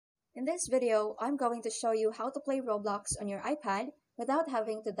In this video, I'm going to show you how to play Roblox on your iPad without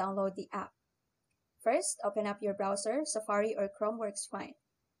having to download the app. First, open up your browser, Safari or Chrome works fine,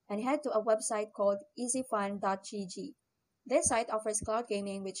 and head to a website called easyfun.gg. This site offers cloud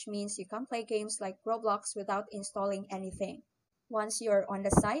gaming, which means you can play games like Roblox without installing anything. Once you're on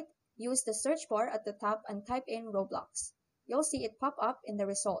the site, use the search bar at the top and type in Roblox. You'll see it pop up in the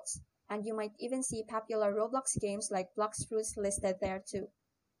results, and you might even see popular Roblox games like Blox Fruits listed there too.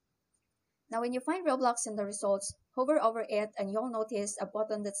 Now when you find Roblox in the results, hover over it and you'll notice a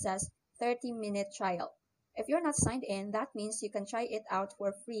button that says 30-minute trial. If you're not signed in, that means you can try it out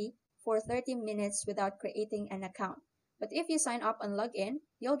for free for 30 minutes without creating an account. But if you sign up and log in,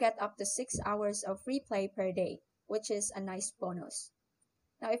 you'll get up to 6 hours of free play per day, which is a nice bonus.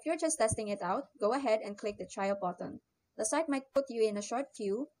 Now if you're just testing it out, go ahead and click the trial button. The site might put you in a short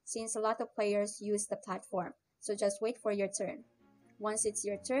queue since a lot of players use the platform, so just wait for your turn. Once it's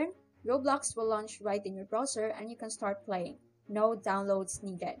your turn, Roblox will launch right in your browser and you can start playing. No downloads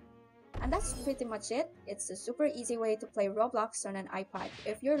needed. And that's pretty much it. It's a super easy way to play Roblox on an iPad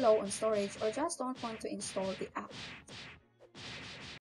if you're low on storage or just don't want to install the app.